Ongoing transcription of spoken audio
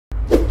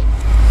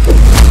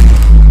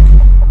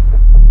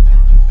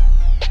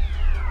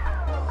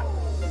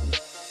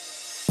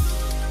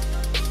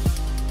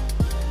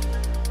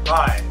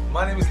Hi,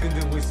 my name is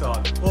Lyndon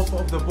Wissart, author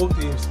of the book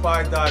The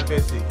Inspired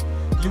Diabetic.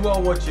 You are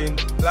watching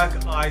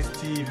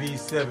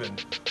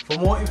BLACKICETV7. For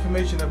more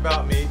information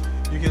about me,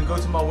 you can go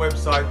to my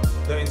website,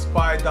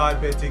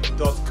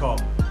 theinspireddiabetic.com.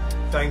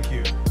 Thank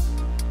you.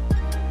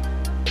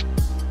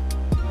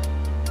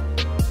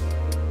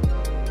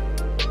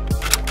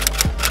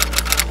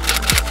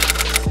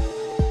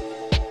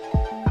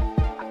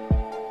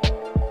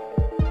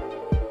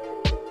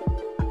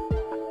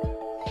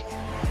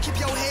 Keep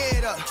your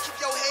head up.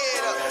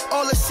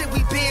 All the shit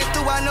we been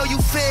through, I know you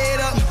fed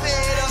up.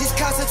 This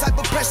constant type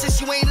of pressure,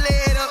 you ain't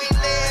led up.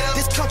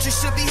 This country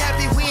should be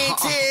happy we ain't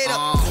teared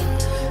up.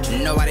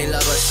 Nobody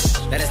love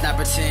us, let us not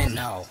pretend.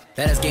 No.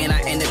 Let us gain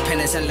our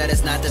independence and let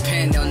us not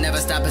depend. They'll never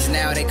stop us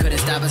now, they couldn't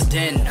stop us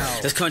then.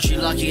 This country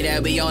lucky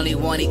that we only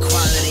want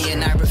equality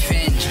and not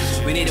revenge.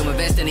 We need to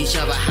invest in each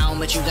other, how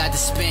much you got to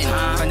spend?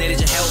 If I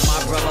needed your help,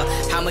 my brother,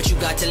 how much you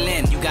got to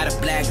lend? You got a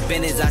black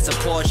business, I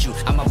support you.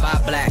 I'ma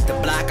buy black, the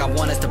block I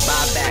want us to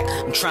buy back.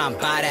 I'm trying to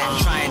buy that, I'm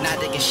trying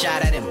not to get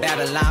shot at in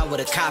Babylon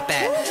with a cop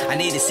at. I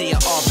need to see an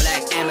all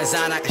black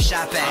Amazon I can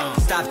shop at.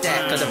 Stop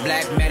that, cause a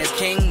black man is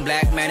king,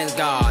 black man is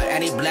God.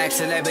 Any black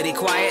celebrity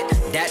quiet,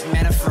 that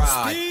man a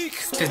fraud.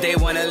 Cause they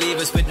wanna leave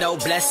us with no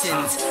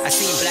blessings. I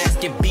seen blacks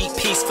get beat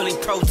peacefully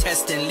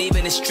protesting,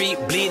 leaving the street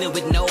bleeding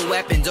with no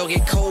weapons, or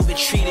get COVID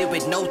treated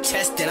with no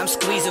testing. I'm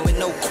squeezing with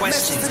no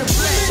questions.